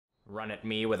Run at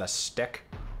me with a stick.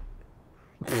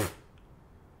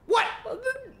 What?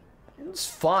 It's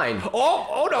fine.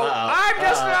 Oh no! I'm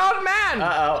just an old man.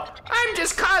 I'm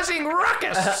just causing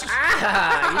ruckus. You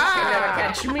can never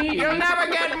catch me. You'll never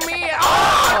get me.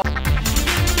 Oh!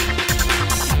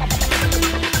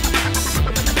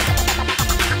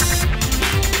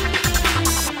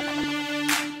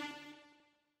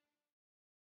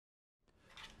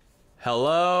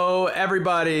 Hello,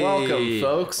 everybody. Welcome,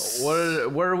 folks.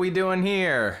 What are we doing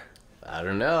here? I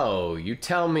don't know. You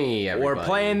tell me, everybody. We're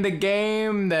playing the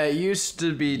game that used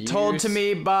to be told to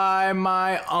me by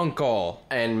my uncle.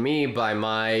 And me by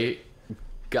my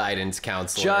guidance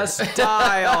counselor. Just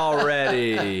die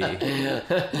already.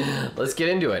 Let's get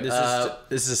into it.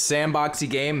 This is a sandboxy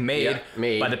game made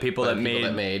by the people that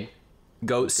made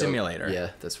Goat Simulator. Yeah,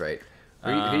 that's right.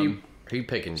 Who are you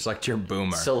picking? Select your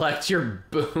boomer. Select your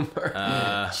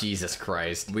boomer. Jesus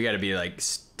Christ. We gotta be like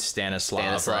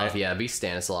Stanislav, right? Yeah, be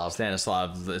Stanislav.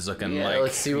 Stanislav is looking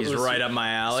like he's right up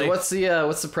my alley. So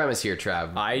what's the premise here,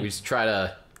 Trav? We just try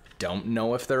to... Don't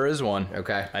know if there is one.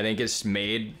 Okay. I think it's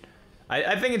made...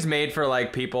 I think it's made for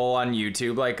like people on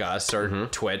YouTube like us or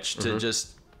Twitch to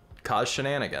just cause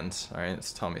shenanigans. All right,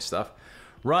 it's telling me stuff.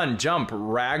 Run, jump,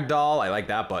 ragdoll. I like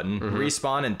that button.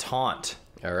 Respawn and taunt.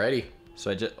 Alrighty. So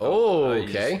I just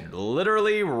okay. Just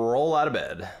literally roll out of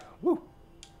bed. Woo.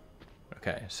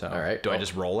 Okay, so all right. Do I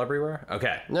just roll everywhere?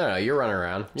 Okay. No, you're running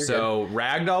around. You're so good.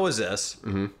 Ragdoll was this.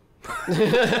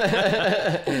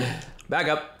 Back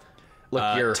up.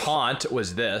 Look, your taunt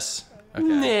was this.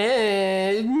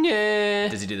 Okay.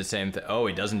 Does he do the same thing? Oh,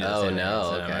 he doesn't do the same thing. Oh, no.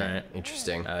 So, okay. all right.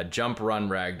 Interesting. Jump, run,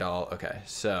 ragdoll. Okay,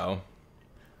 so.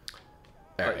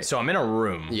 All right. So I'm in a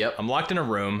room. Yep. I'm locked in a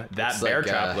room. That It's bear like,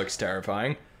 trap looks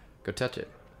terrifying. Go touch it.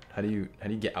 How do you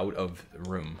get out of the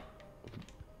room?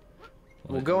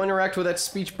 Well, go interact with that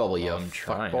speech bubble, you I'm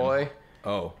trying. fuck boy.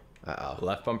 Oh. Uh-oh.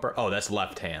 Left bumper. Oh, that's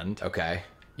left hand. Okay.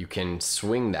 You can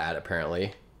swing that,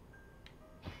 apparently.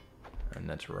 And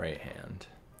that's right hand.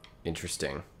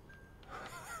 Interesting.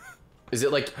 Is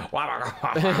it like...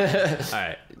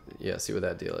 Alright. Yeah, see what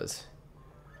that deal is.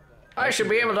 I should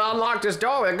be able to unlock this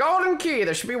door with a golden key.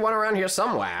 There should be one around here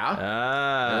somewhere.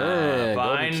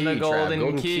 Find the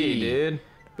golden key, dude.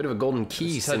 Bit of a golden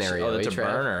key scenario. Oh, that's a Trav?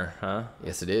 burner, huh?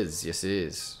 Yes, it is. Yes, it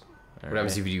is. What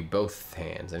happens if you do both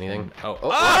hands? Anything? Oh.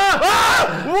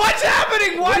 What's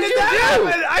happening? Why did that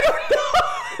happen? I don't know.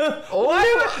 Oh,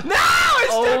 no!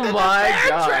 It's oh my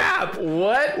god! Trap.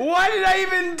 What? What did I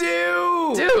even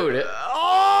do, dude?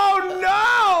 Oh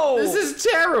no! This is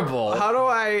terrible. How do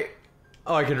I?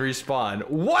 Oh, I can respawn.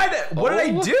 What? What did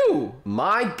I do?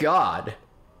 My god.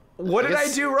 What did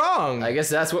I do wrong? I guess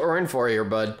that's what we're in for here,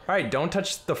 bud. All right, don't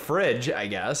touch the fridge, I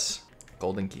guess.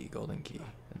 Golden key, golden key.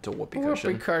 It's a whoopee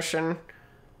cushion. Whoopee cushion.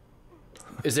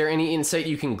 Is there any insight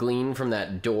you can glean from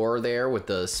that door there with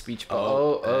the speech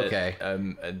bubble? Oh, okay. I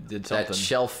did something. That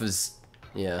shelf is...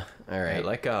 Yeah, all right.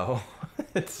 Let go.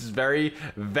 It's very,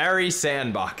 very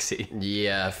sandboxy.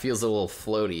 Yeah, feels a little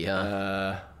floaty,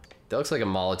 huh? That looks like a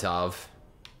Molotov.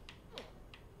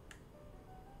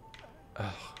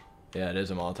 Yeah, it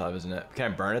is a Molotov, isn't it?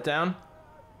 Can I burn it down?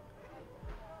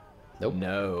 Nope.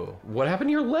 No. What happened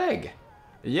to your leg?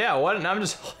 Yeah, what? And I'm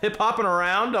just hip-hopping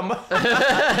around. That's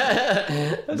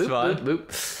boop, fun. Boop,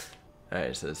 boop. All right,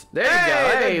 it says, there you go.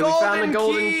 Hey, we found the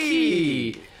golden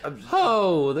key.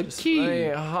 Oh, the key. Let me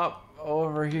hop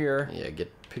over here. Yeah,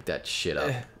 pick that shit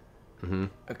up.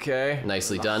 Okay.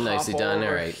 Nicely done, nicely done.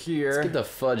 All right. Here. Let's get the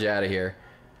fudge out of here.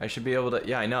 I should be able to.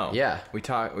 Yeah, I know. Yeah. We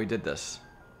did this.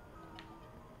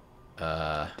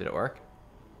 Did it work?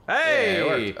 Hey! Yeah,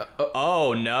 it worked.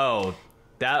 Oh no,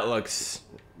 that looks.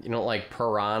 You don't like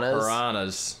piranhas?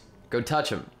 Piranhas. Go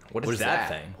touch them. What is that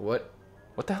thing? What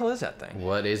the hell is that thing?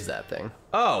 What is that thing?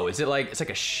 Oh, is it like is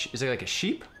it like a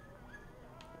sheep?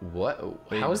 What?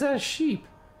 How is that a sheep?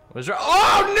 What is wrong?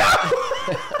 Oh no!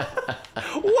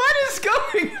 What is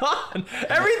going on?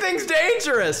 Everything's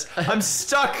dangerous. I'm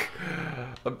stuck.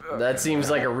 That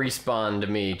seems like a respawn to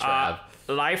me, Trav.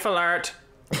 Life alert.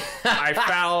 I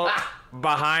fell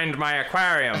behind my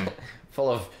aquarium. Full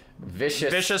of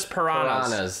vicious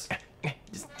piranhas.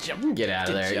 Just jump. Get out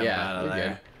of there. Jump Yeah, out of you're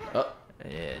there. good. Oh.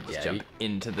 Yeah, just jump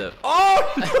into the.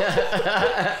 Oh! No!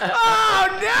 Oh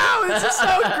no! This is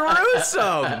so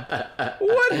gruesome.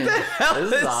 What the hell?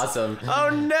 This is awesome. Oh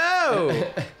no!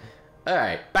 All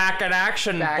right. Back in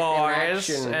action, boys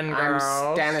and girls.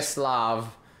 I'm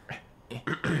Stanislav.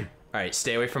 All right,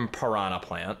 stay away from piranha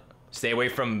plant. Stay away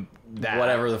from that.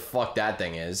 Whatever the fuck that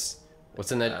thing is.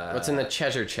 What's in the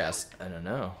treasure chest? I don't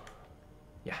know.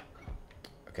 Yeah.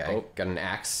 Okay. Oh. Got an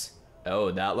axe.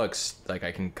 Oh, that looks like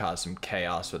I can cause some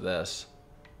chaos with this.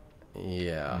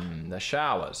 Yeah. The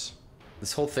showers.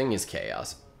 This whole thing is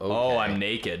chaos. Okay. Oh, I'm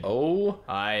naked. Oh,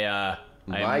 I'm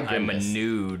a goodness.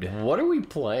 nude. What are we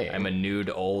playing? I'm a nude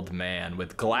old man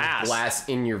with glass. Glass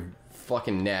in your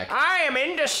fucking neck. I am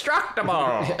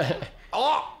indestructible.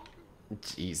 Oh,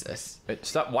 Jesus. wait,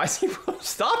 stop! Why is he?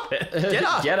 Stop it! Get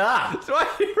up! Get up. Why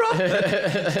are you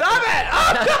running? Stop it!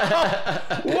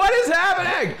 Oh, no! What is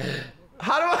happening?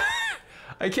 How do I?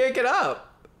 I can't get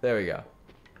up. There we go.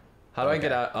 How do I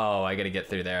get out? Oh, I gotta get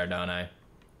through there, don't I?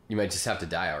 You might just have to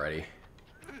die already.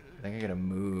 I think I gotta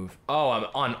move. Oh, I'm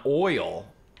on oil.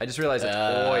 I just realized it's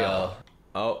oil.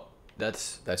 Oh,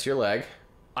 That's your leg.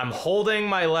 I'm holding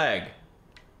my leg.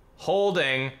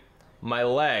 Holding my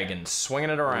leg and swinging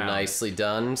it around. Nicely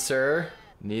done, sir.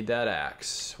 Need that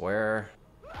axe. Where?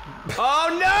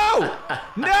 Oh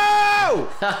no! No!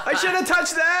 I should have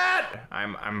touched that.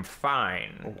 I'm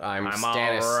fine. I'm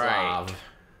Stanislav. All right.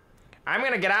 I'm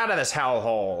gonna get out of this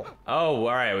hellhole. Oh, all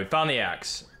right. We found the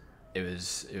axe. It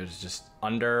was just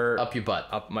under Up your butt.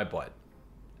 up my butt.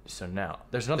 So now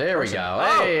there's another. There person. we go.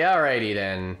 Oh! Hey, alrighty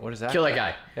then. What is that? Kill that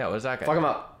guy. Yeah, what is that guy? Fuck him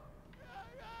up.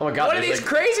 Oh my god. What are there's these like-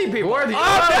 crazy people? Who are these?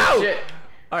 Oh, no! Shit.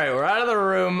 All right, we're out of the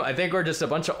room. I think we're just a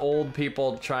bunch of old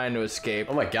people trying to escape.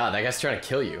 Oh my god, that guy's trying to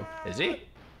kill you. Is he?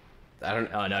 I don't.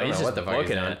 Oh no, I don't he's know just what the fuck he's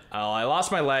looking doing. at it. Oh, I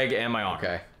lost my leg and my arm.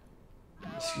 Okay.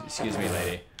 Excuse me,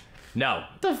 lady. No.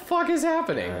 What the fuck is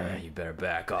happening? You better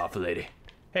back off, lady.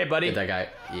 Hey, buddy. Hit that guy.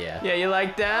 Yeah. Yeah, you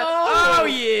like that? Oh. Oh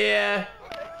yeah.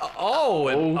 Oh,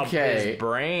 up Okay. his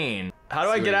brain. How do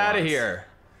I See get what he out of wants. here?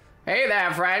 Hey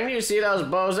there, friend. You see those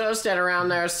bozos standing around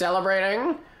there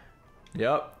celebrating?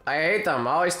 Yep. I hate them,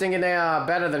 always thinking they are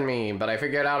better than me, but I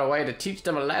figured out a way to teach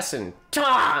them a lesson.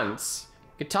 Taunts!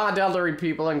 You taunt elderly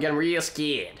people and get them real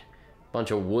scared.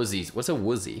 Bunch of woozies. What's a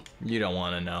woozie? You don't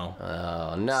want to know.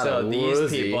 Oh, not So a these woozie.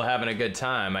 people having a good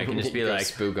time, I can just be Go like,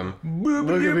 spook them.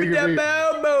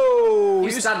 "Boop-a-doop-a-da-bow-bow."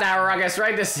 You stop that ruckus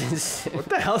right this instant. What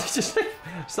the hell? Just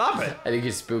stop it. I think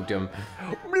you spooked him.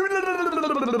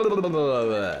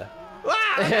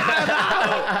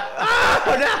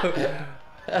 Oh no!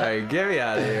 Alright, get me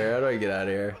out of here. How do I get out of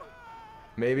here?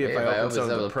 Maybe if I open some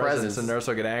of the presents, the nurse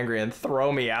will get angry and throw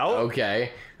me out.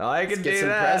 Okay. I can Get do some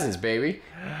that. presents, baby.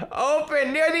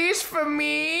 Open. Are these for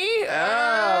me?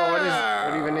 Oh,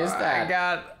 what even is that? I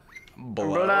got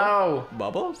Blow.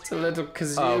 bubbles. It's a little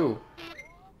kazoo. Oh.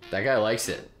 That guy likes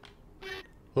it.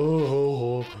 I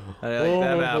like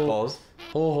them apples.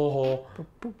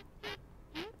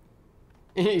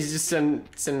 He's just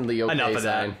sending the okay Enough of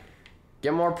that. sign.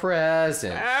 Get more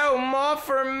presents. Oh, more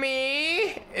for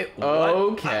me.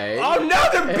 Okay. Oh no,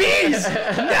 the bees!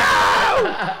 No!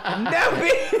 No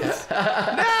bees!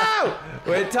 No!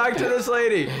 Wait, talk to this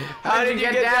lady. How did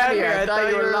you get down here? I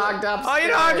thought you were locked up. Oh, you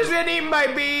know, I've just been eating my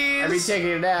bees. I've been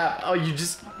taking a nap. Oh, you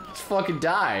just fucking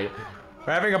died.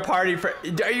 We're having a party for.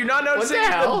 Are you not noticing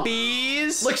hell? the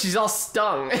bees? Look, she's all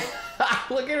stung.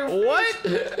 Look at her. What?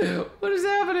 What is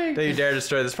happening? That you dare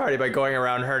destroy this party by going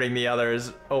around hurting the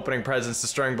others, opening presents,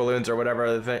 destroying balloons, or whatever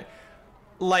other thing.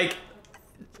 Like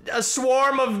a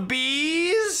swarm of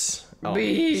bees? Oh,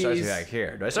 Bees. It starts me back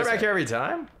here. Do I start back here every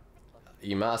time?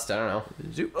 You must. I don't know.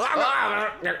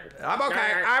 I'm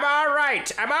okay. I'm all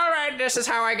right. I'm all right. This is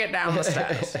how I get down the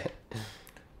steps.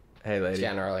 Hey, lady.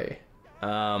 Generally.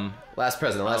 Last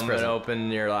present. Last I'm present. gonna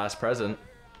open your last present.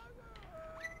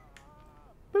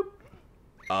 Boop.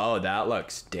 Oh, that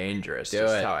looks dangerous. Do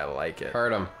Just it. how I like it.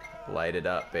 Hurt him. Light it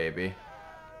up, baby.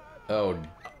 Oh.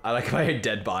 I like my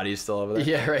dead body still over there.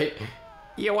 Yeah, right.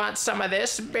 You want some of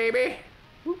this, baby?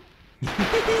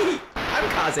 I'm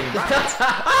causing violence.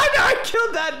 Oh no, I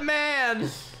killed that man.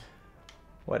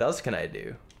 What else can I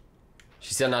do?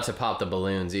 She said not to pop the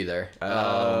balloons either.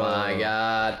 Oh my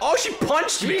god. Oh, she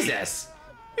punched me. Jesus.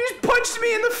 You just punched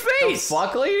me in the The face.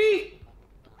 fuck, lady?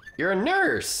 You're a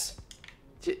nurse.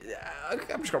 I'm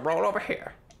just gonna roll over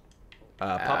here.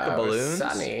 Pop the Oh, balloons.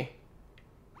 Sunny.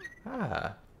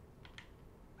 Ah.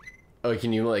 Oh,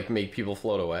 can you like make people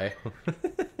float away?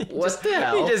 What the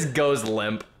hell? He just goes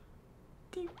limp.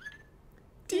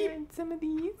 Some of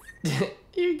these. Here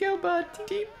you go, bud.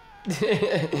 Deep.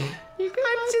 Here you go.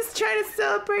 I'm just trying to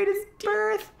celebrate his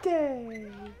birthday.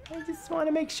 I just want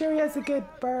to make sure he has a good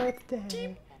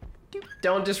birthday.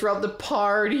 Don't disrupt the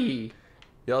party.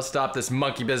 Y'all stop this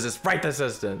monkey business right this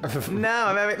instant. No,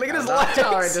 I'm having. Look at his Not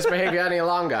tolerate legs. this behavior any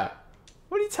longer.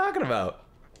 What are you talking about?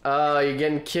 Oh, you're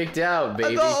getting kicked out,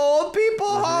 baby. The old people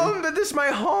home, but this is my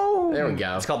home. There we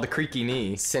go. It's called the creaky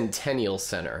knee. Centennial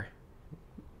Center.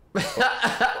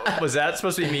 Was that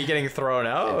supposed to be me getting thrown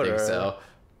out? I think or- so.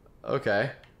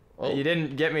 Okay. You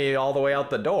didn't get me all the way out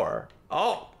the door.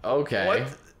 Oh. Okay.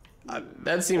 What?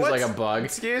 That seems like a bug.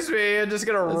 Excuse me, I'm just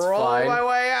gonna That's roll fine. my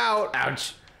way out.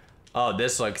 Ouch. Oh,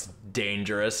 this looks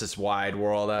dangerous, this wide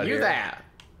world out here. You that.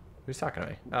 Who's talking to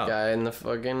me? Oh, Guy in the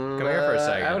fucking Come here for a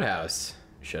second. outhouse.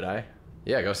 should I?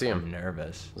 Yeah, go see I'm him.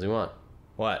 nervous. What does he want?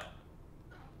 What?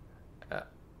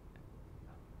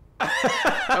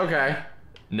 Okay.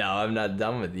 No, I'm not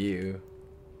done with you.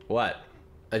 What?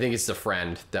 I think it's the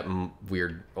friend, that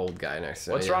weird old guy next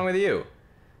to What's wrong with you?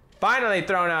 Finally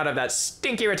thrown out of that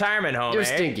stinky retirement home, You're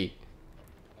eh? stinky.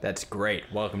 That's great.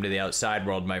 Welcome to the outside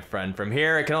world, my friend. From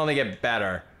here, it can only get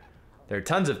better. There are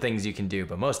tons of things you can do,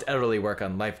 but most elderly work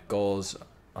on life goals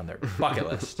on their bucket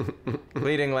list.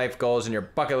 Completing life goals in your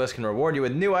bucket list can reward you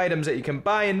with new items that you can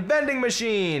buy in vending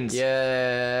machines.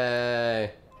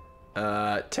 Yay.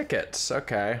 Tickets.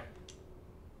 Okay.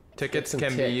 Tickets and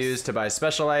can be kicks. used to buy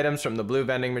special items from the blue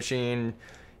vending machine.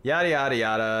 Yada, yada,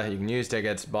 yada. You can use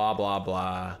tickets, blah, blah,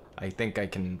 blah. I think I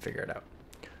can figure it out.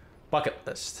 Bucket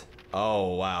list.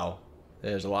 Oh, wow.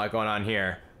 There's a lot going on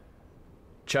here.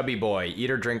 Chubby boy, eat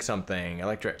or drink something.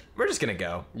 Electric. We're just gonna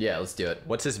go. Yeah, let's do it.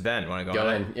 What's this vent? Wanna go Go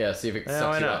in? in. Yeah, see if it No, why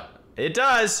sucks you not? up. It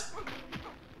does.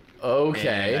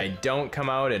 Okay. And I don't come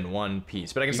out in one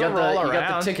piece, but I can You still got, roll you around.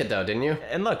 got the ticket though, didn't you?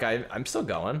 And look, I'm still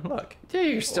going. Look. Yeah,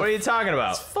 you're still What are you talking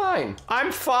about? fine.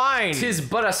 I'm fine. Tis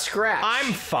but a scratch.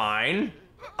 I'm fine.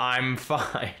 I'm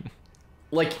fine.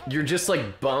 like you're just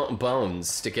like bones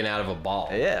sticking out of a ball.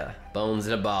 Yeah. Bones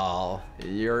in a ball.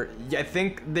 I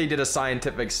think they did a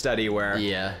scientific study where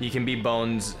Yeah. you can be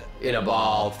bones in a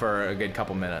ball for a good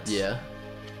couple minutes. Yeah.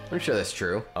 I'm sure that's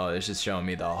true. Oh, it's just showing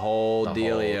me the whole The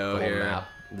dealio whole here. map.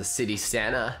 The city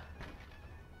Santa.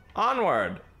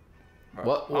 Onward.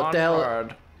 What the hell?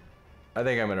 Onward. I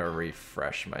think I'm gonna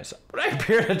refresh myself. But I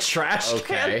appear in a trash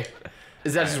Okay. can.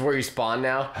 Is that just where you spawn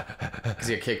now? Because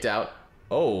you get kicked out?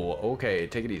 Oh, okay.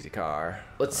 Take it easy, car.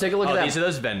 Let's take a look at that. These are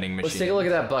those vending machines. Let's take a look at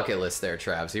that bucket list there,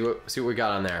 Trav. See what we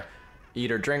got on there.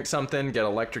 Eat or drink something, get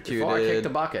electrocuted. Before I kick the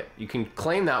bucket. You can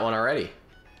claim that one already.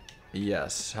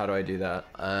 Yes. How do I do that?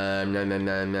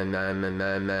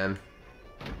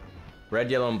 Red,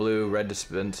 yellow, and blue. Red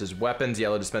dispenses weapons,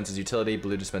 yellow dispenses utility,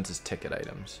 blue dispenses ticket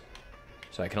items.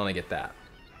 So I can only get that.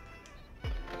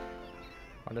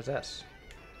 What is this?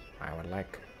 I would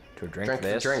like to drink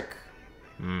this. Drink.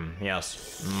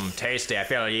 Yes. Tasty. I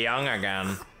feel young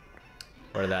again.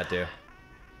 What did that do?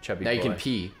 Chubby Now boy. you can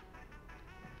pee.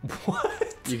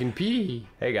 What? You can pee.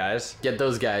 Hey guys, Get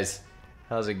those guys.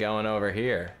 how's it going over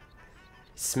here?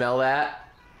 Smell that?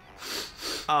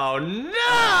 Oh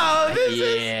no! This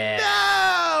Yeah. is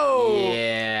no!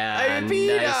 Yeah. I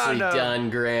peed nicely on 'em. done,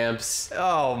 Gramps.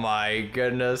 Oh my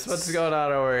goodness, what's going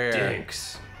on over here?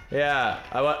 Stinks. Yeah,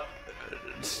 I want.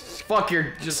 Fuck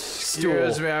your just stool.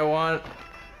 Excuse me, I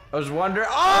was wondering.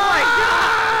 Oh my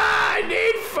god! I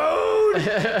need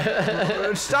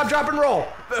food. Stop, drop, and roll.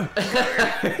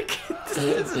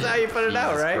 This is how you put it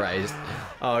out, Jesus right? Christ.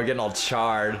 Oh, we're getting all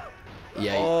charred.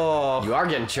 Yeah, Oh, you are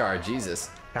getting charged, Jesus.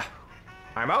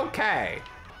 I'm okay.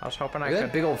 I was hoping I Look at could.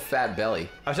 that big old fat belly.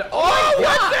 I was. Oh, my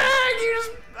what God. the heck? You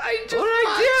just. I just. What did I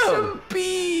bought do? Some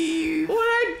beef. What'd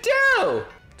I do?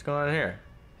 What's going on here?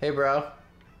 Hey, bro. What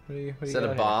do you Is that a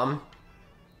got here? bomb?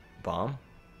 Bomb?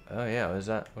 Oh yeah, what is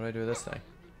that? What do I do with this thing?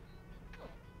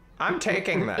 I'm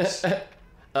taking this. Uh-oh.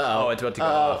 Oh, it's about to go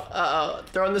off. Uh-oh.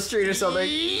 Throw in the street or something.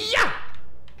 Yeah!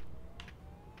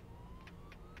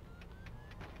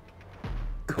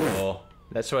 Cool.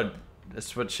 That's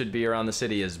what should be around the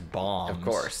city is bombs. Of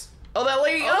course. Oh, that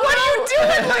lady. Oh, what are you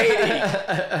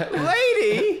doing, lady?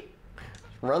 Lady?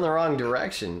 Run the wrong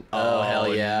direction. Oh,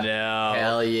 hell yeah. No.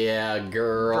 Hell yeah,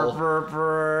 girl. Brr,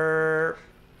 brr.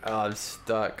 Oh, I'm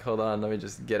stuck. Hold on, let me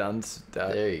just get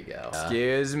unstuck. There you go.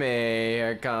 Excuse me.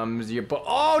 Here comes your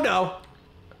Oh no!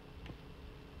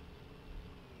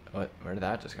 What? Where did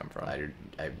that just come from? I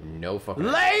have no fucking.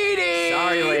 Lady!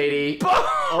 Sorry, lady.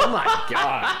 Oh my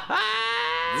god.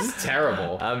 This is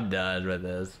terrible. I'm done with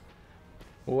this.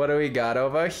 What do we got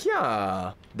over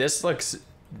here? This looks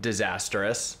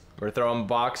disastrous. We're throwing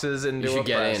boxes into You a should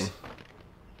get press.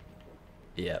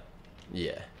 in. Yep.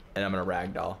 Yeah. And I'm gonna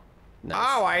ragdoll. Nice.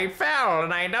 Oh, I fell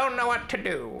and I don't know what to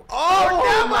do.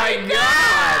 Oh, my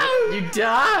god! You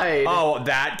died. Oh,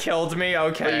 that killed me?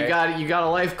 Okay. But you got a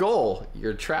life goal.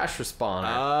 You're a trash respawner.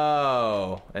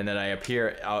 Oh, and then I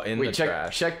appear out in the Wait,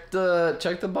 trash. check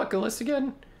the bucket list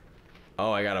again.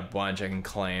 Oh, I got a bunch I can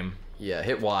claim. Yeah,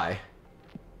 hit Y.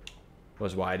 What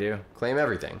does Y do? Claim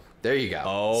everything. There you go.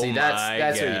 Oh, see,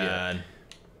 that's what you do. God.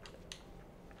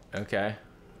 Okay.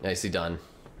 Nicely done.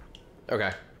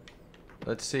 Okay.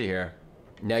 Let's see here.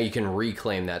 Now you can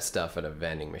reclaim that stuff at a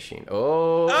vending machine.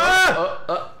 Oh,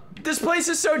 Ah! This place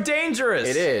is so dangerous.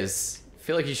 it is.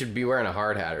 feel like you should be wearing a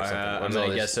hard hat or something. I'm What's all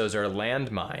gonna this? guess those are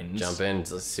landmines. Jump in.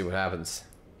 Let's see what happens.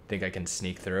 Think I can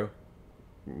sneak through?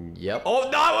 Yep. Oh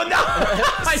no!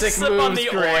 I Sick slip on moves, the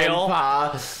oil.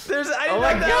 Grandpa. There's I Oh didn't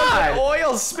my know that was God. an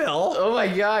oil spill. Oh my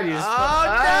god, you just Oh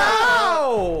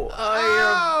no!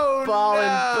 Oh, you're ball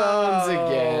and bones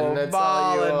again. That's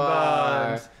all you and are.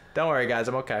 bones. Don't worry, guys.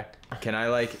 I'm okay. Can I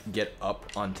like get up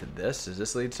onto this? Does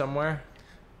this lead somewhere?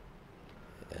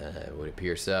 It would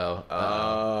appear so.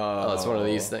 Oh, It's one of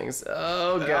these things.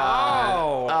 Oh god.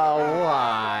 Oh. Oh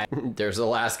why? There's the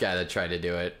last guy that tried to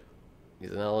do it.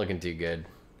 He's not looking too good.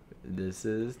 This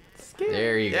is scary.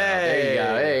 There you go. There you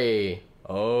go. Hey.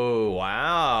 Oh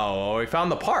wow! We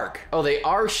found the park. Oh, they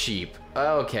are sheep.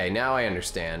 Okay, now I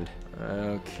understand.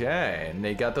 Okay, and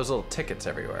they got those little tickets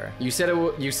everywhere. You said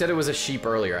it was a sheep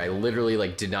earlier. I literally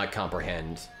like did not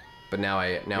comprehend, but now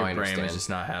I Your brain understand. was just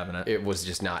not having it. It was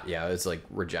just not. Yeah, it's like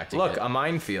rejecting. Look, it. a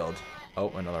minefield.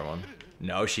 Oh, another one.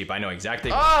 No, sheep. I know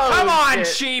exactly. Oh, come on, shit.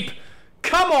 sheep!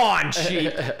 Come on,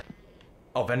 sheep!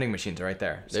 Oh, vending machines are right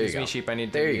there. There you Excuse me, go. sheep. I need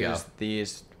to There you use go.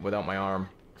 these without my arm.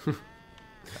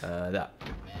 That.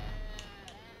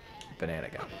 Banana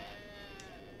gun.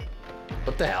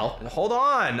 What the hell? Hold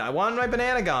on. I want my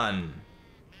banana gun.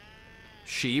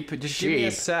 Sheep, just give me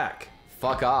a Sheep. sec.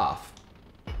 Fuck off.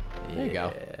 There you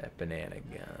go. Yeah, banana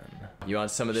gun. You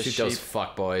want some of this Shoot sheep? those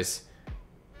fuck boys.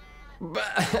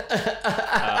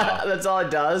 That's all it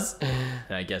does.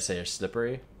 I guess they're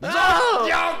slippery.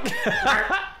 Oh!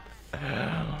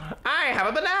 I have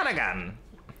a banana gun,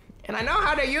 and I know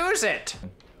how to use it.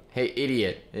 Hey,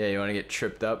 idiot. Yeah, you want to get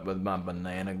tripped up with my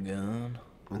banana gun?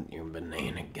 With your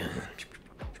banana gun.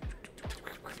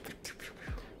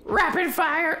 Rapid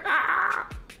fire. Ah!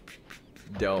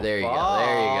 Don't. There you go. fall.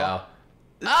 There you go.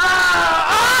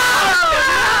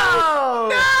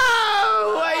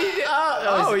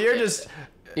 Oh, you're just.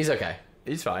 He's okay.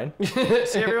 He's fine.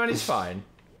 See, everyone, he's fine.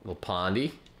 Little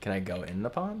pondy. Can I go in the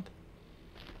pond?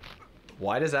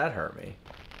 Why does that hurt me?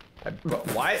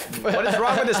 Why? What is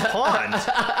wrong with this pond?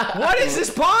 What is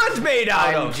this pond made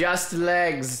out I'm of? just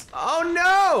legs. Oh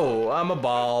no! I'm a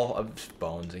ball of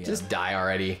bones again. Just die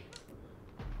already.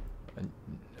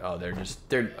 Oh, they're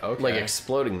okay. Like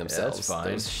exploding themselves. fine.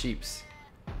 Those sheeps.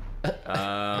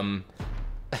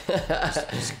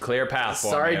 Just clear path for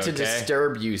Sorry me. to okay?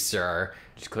 disturb you, sir.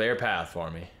 Just clear path for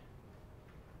me.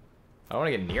 I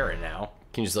want to get near it now.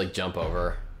 Can you just like jump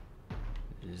over?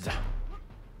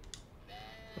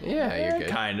 Yeah, you're good.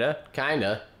 Kinda.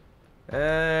 Kinda.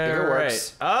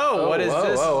 Right. Oh, what is whoa,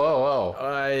 this? Whoa, whoa, whoa.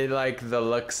 I like the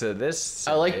looks of this.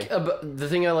 I like the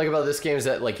thing I like about this game is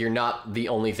that like you're not the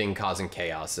only thing causing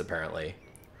chaos. Apparently,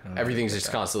 everything's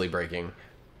just constantly breaking.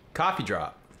 Coffee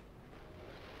drop.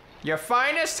 Your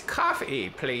finest coffee,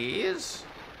 please.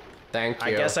 Thank you.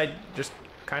 I guess I just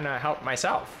kind of help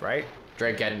myself, right?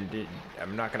 drink it. And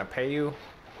I'm not gonna pay you.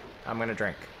 I'm gonna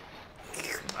drink.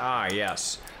 Ah,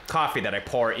 yes. Coffee that I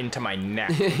pour into my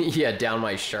neck. Yeah, down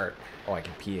my shirt. Oh, I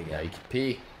can pee Yeah, again. you can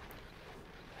pee.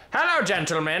 Hello,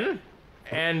 gentlemen.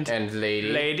 And lady.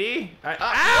 lady. What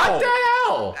Ow! the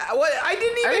hell? What? I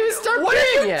didn't even. didn't even start what are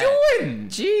playing you yet. doing?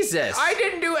 Jesus. I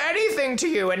didn't do anything to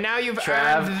you, and now you've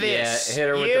Trav, earned this. yeah, hit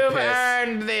her with the You've piss.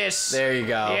 earned this. There you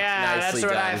go. Yeah, Nicely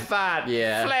that's what I done. thought.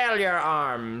 Yeah. Flail your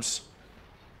arms.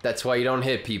 That's why you don't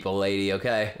hit people, lady,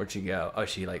 okay? Where'd she go? Oh,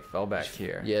 she like fell back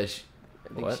here. Yeah, I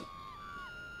think What?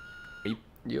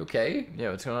 you okay? Yeah,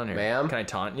 what's going on here? Ma'am? Can I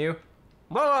taunt you?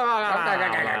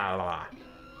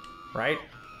 Right?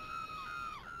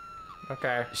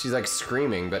 Okay. She's like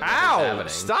screaming, but nothing's Ow! happening.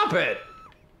 Stop it!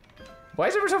 Why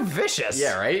is everyone so vicious?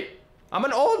 Yeah, right? I'm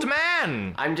an old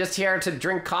man! I'm just here to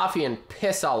drink coffee and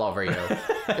piss all over you.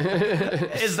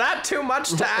 Is that too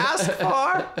much to ask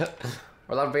for?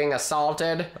 Without being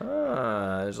assaulted.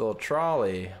 Ah, there's a little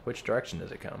trolley. Which direction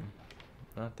does it come?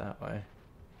 Not that way.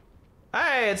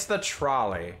 Hey, it's the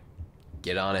trolley.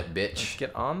 Get on it, bitch.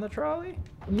 Get on the trolley?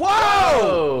 Whoa!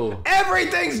 Whoa!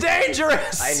 Everything's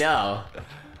dangerous! I know.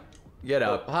 Get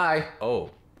up. Hi. Oh.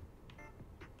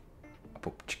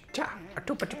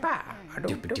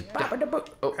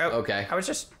 Oh, okay. I was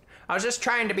just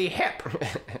trying to be hip.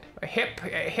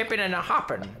 Hippin' and a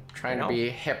hoppin'. Trying to be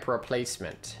hip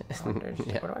replacement. What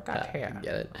do I got here?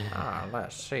 Get it? Ah,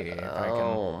 let's see if I can.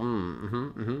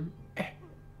 Oh,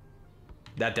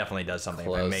 That definitely does something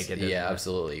if I close. make it. Yeah,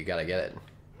 absolutely. You gotta get it.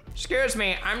 Excuse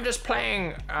me, I'm just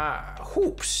playing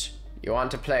hoops. You want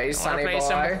to play, Wanna Sonny play boy?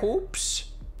 some hoops?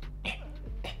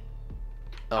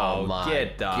 Oh my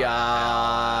get the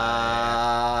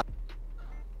god!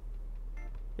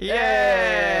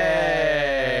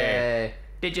 Yay!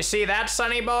 Did you see that,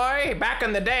 Sonny boy? Back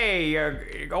in the day, your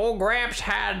old Gramps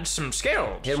had some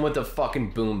skills. Hit him with the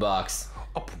fucking boombox.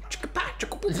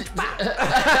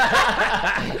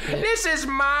 This is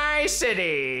my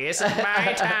city. This is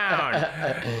my town.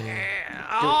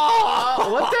 Oh,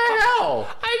 What the hell?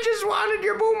 I just wanted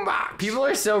your boombox. People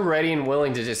are so ready and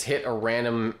willing to just hit a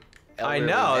random. I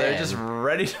know, elderly they're man. just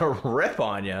ready to rip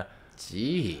on you.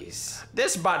 Jeez.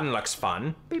 This button looks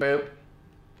fun. Boop.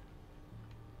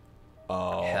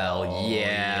 Oh, Hell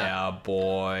yeah. Yeah,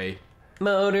 boy.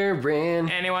 Motorin.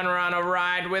 Anyone want to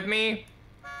ride with me?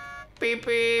 Beep,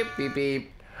 beep. Beep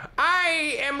beep.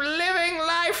 I am living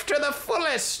life to the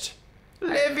fullest.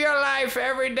 Live your life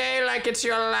every day like it's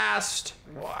your last.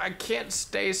 Well, I can't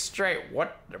stay straight.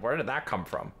 What? Where did that come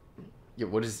from? Yeah,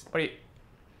 what is? What are you?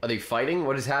 Are they fighting?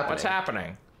 What is happening? What's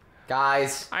happening?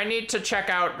 Guys. I need to check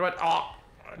out what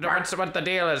what the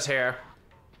deal is here.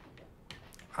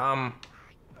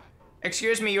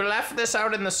 Excuse me, you left this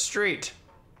out in the street.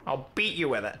 I'll beat you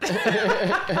with it.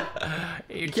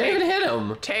 You Can't even hit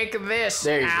him. take this,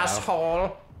 There you go.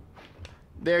 asshole.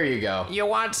 There you go. You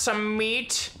want some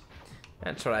meat?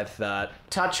 That's what I thought.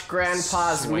 Touch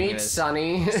Grandpa's Swing meat, it.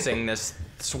 Sonny. Swing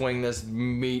this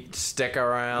meat stick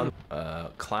around.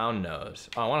 Clown nose.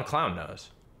 Oh, I want a clown nose.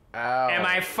 Oh. Am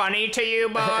I funny to you,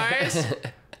 boys?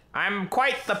 I'm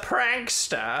quite the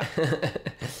prankster.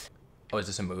 Oh, is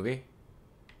this a movie?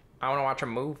 I want to watch a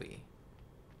movie.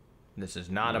 This is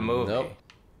not a movie. Nope.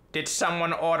 Did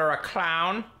someone order a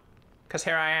clown? Because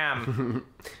here I am.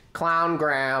 Clown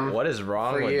Graham? What is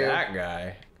wrong For with you. that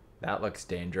guy? That looks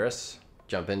dangerous.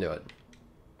 Jump into it.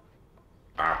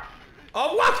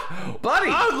 Oh, what? Buddy!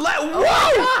 Whoa!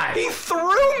 God. He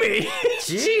threw me!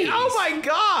 Jeez. Oh my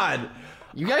god!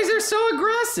 You guys are so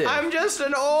aggressive. I'm just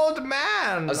an old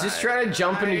man. I was just trying to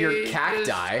jump into your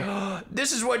cacti.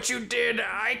 This is what you did.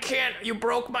 I can't. You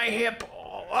broke my hip.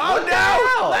 Oh What the no!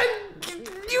 hell?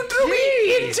 You threw me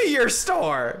Jeez. into your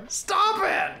store. Stop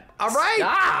it. All right.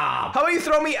 Stop! How about you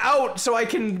throw me out so I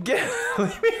can get?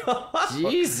 Leave me alone.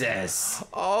 Jesus.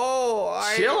 Oh,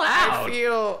 Chill out. I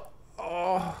feel.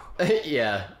 Oh.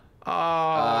 Yeah. Oh.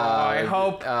 I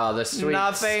hope the sweet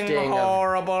nothing sting of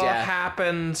horrible death.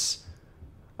 happens.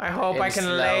 I hope In I can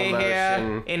slow lay here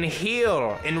motion. and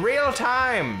heal in real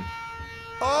time.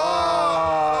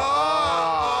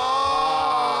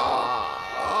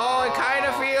 Oh, it kind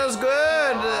of feels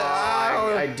good.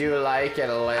 I do like it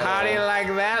a little. How do you like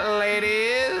that,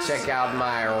 ladies? Check out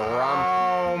my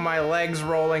rump. Oh, my legs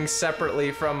rolling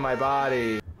separately from my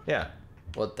body. Yeah.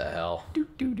 What the hell?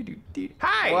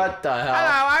 Hi. What the hell?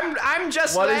 Hello, I'm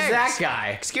just What is legs. that guy?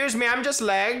 Excuse me, I'm just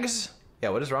legs. Yeah,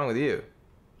 what is wrong with you?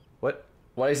 What?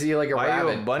 Why is he like a Why are you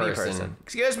rabbit a bunny person?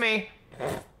 Excuse me.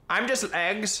 I'm just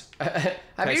legs.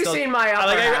 Have you seen my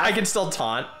upper I half? can still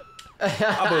taunt. Boom,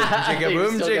 jigga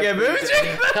boom, still jigga got boom, boom,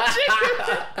 jigga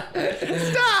boom.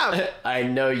 Stop. I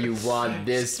know you want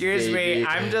this. Excuse me, baby.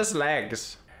 I'm just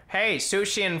legs. Hey,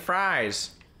 sushi and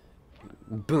fries.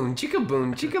 Boom, chicka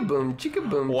boom, chicka boom, chicka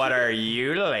boom. What are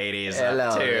you ladies Hello,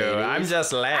 up to? ladies. I'm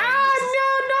just legs. Ah, no,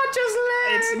 not just legs.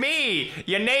 It's me,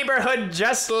 your neighborhood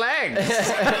just legs.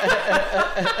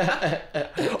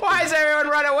 Why does everyone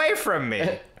run away from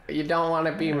me? You don't want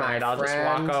to be my Alright, I'll just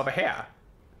friend. walk over here.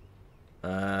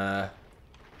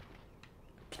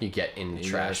 Can you get in the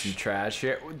You got trash? some trash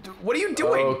here. What are you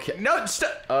doing? Okay. No,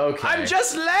 stop. Okay. I'm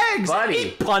just legs. Buddy.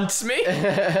 He punts me.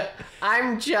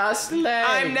 I'm just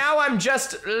legs. I'm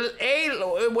just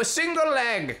a single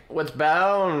leg. with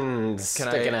bones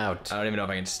sticking out. I don't even know if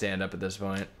I can stand up at this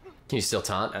point. Can you still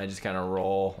taunt? I just kind of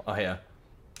roll. Oh yeah.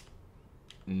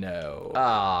 No. Oh,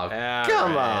 All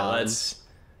come right, on. Let's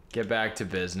get back to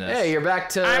business. Hey, you're back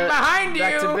to. I'm behind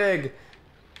Back you. to big.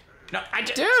 No, I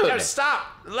just. Dude. No, stop.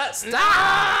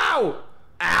 No!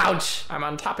 Ouch. I'm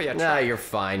on top of you. Nah, you're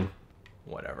fine.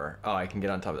 Whatever. Oh, I can get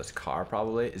on top of this car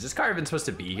probably. Is this car even supposed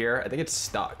to be here? I think it's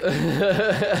stuck.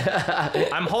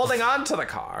 I'm holding on to the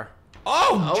car.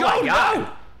 Oh, my God. No.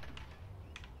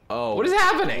 Oh. What is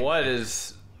happening? What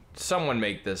is... Someone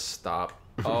make this stop.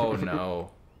 Oh,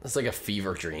 no. It's like a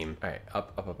fever dream. All right,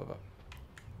 up, up, up, up, up.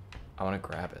 I want to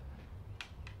grab it.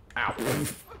 Ow.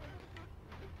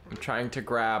 I'm trying to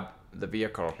grab the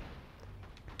vehicle.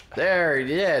 There,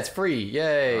 yeah, it's free.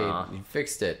 Yay. You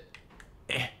fixed it.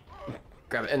 Eh.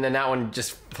 Grab it. And then that one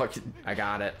just fucking. I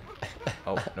got it.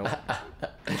 Oh, no.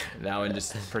 That one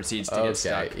just proceeds to get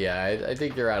stuck. Yeah, I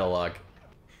think you're out of luck.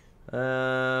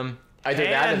 Either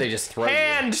that or hand- they just throw you.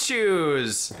 Hand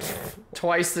shoes.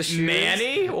 Twice the shoes.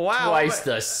 Manny? Wow. Twice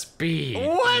the speed.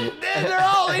 What? They're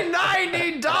only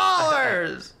 $90.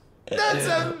 That's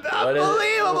an What a-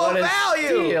 unbelievable what a value.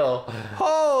 steal.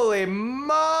 Holy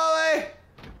moly.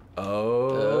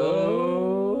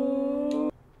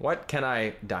 Oh. What can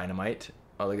I dynamite?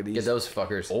 Oh, look at these. Get those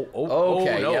fuckers.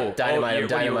 Okay, no. yeah. Dynamite them,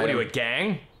 dynamite What are you, them. a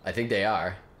gang? I think they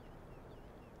are.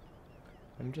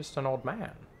 I'm just an old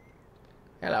man.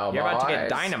 Hello, You're about to get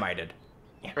boys. dynamited.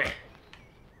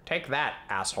 Take that,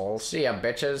 assholes. See ya,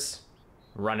 bitches.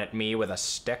 Run at me with a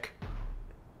stick.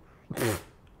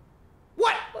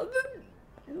 What?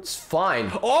 It's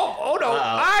fine. Oh no!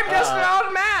 I'm just an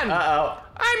old man. Uh-oh.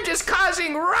 I'm just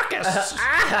causing ruckus. You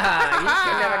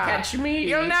can never catch me.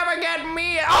 You'll never get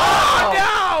me. Oh,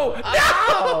 no!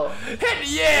 No! Hit,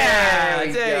 yeah! There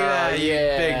you Take that, go. you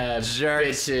Yeah, big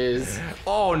jerks. bitches.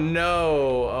 Oh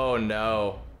no! Oh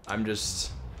no! I'm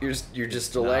just You're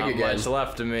just a leg not again. much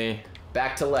left of me.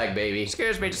 Back to leg, baby.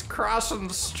 Excuse me, just crossing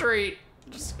the street.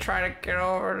 Just trying to get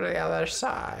over to the other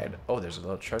side. Oh, there's a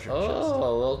little treasure chest.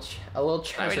 Oh, a little Let me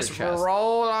treasure just chest.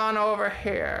 roll on over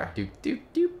here. Doop, doop,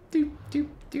 doop, doop, doop,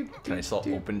 doop, Can I doop, still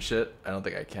doop. open shit? I don't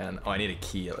think I can. Oh, I need a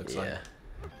key, it looks like. Yeah.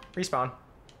 Respawn.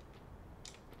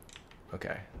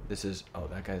 Okay, this is... Oh,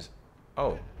 that guy's...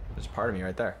 Oh, there's part of me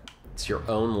right there. It's your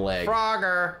own leg.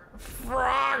 Frogger!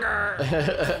 Frogger!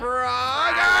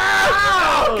 Frogger!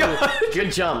 Oh,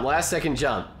 good jump. Last second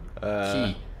jump.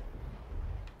 Key.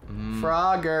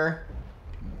 Frogger.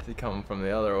 Is he coming from the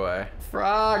other way?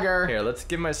 Frogger. Here, let's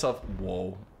give myself...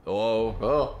 Whoa. Whoa.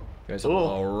 Oh. Give myself a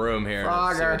little room here.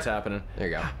 Let's see Frogger. what's happening. There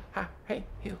you go. Hey,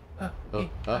 you. Oh.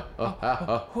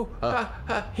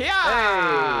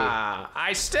 Yeah!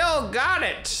 I still got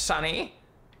it, Sonny.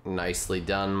 Nicely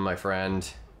done, my friend.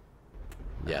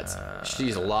 Yeah,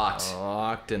 she's locked.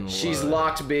 Locked and She's loaded.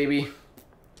 locked, baby.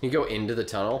 You go into the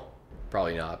tunnel?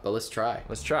 Probably not, but let's try.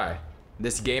 Let's try.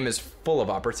 This game is full of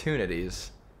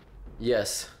opportunities.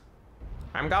 Yes.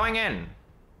 I'm going in.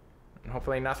 And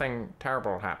hopefully nothing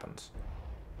terrible happens.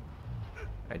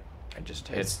 I just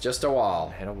hit, It's just a wall.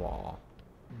 hit a wall.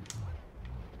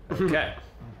 Okay.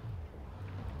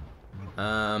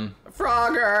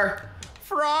 Frogger!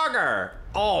 Frogger!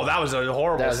 Oh, that was a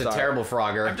horrible That was start. a terrible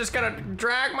Frogger. I'm just gonna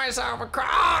drag myself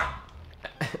across.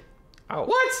 Oh.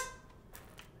 What?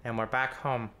 And we're back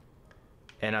home.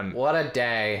 And What a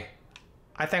day.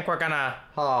 I think we're gonna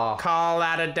Oh. call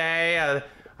that a day.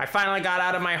 I finally got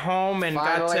out of my home and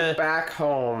got Finally to back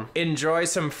home. enjoy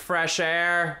some fresh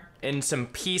air and some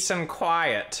peace and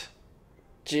quiet.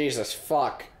 Jesus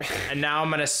fuck. And now I'm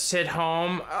gonna sit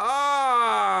home. And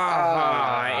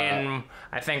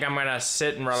I think I'm gonna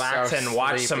sit and relax So and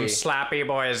watch some sleepy. Slappy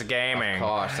Boiz gaming. Of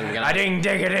course, I'm A gonna... ding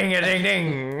ding a ding a ding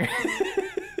ding.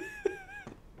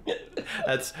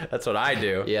 That's what I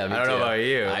do. Yeah, me I don't know too. about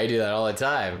you. I do that all the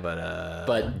time.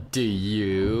 But do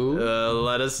you?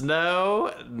 Let us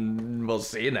know. We'll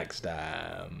see you next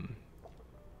time.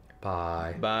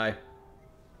 Bye. Bye.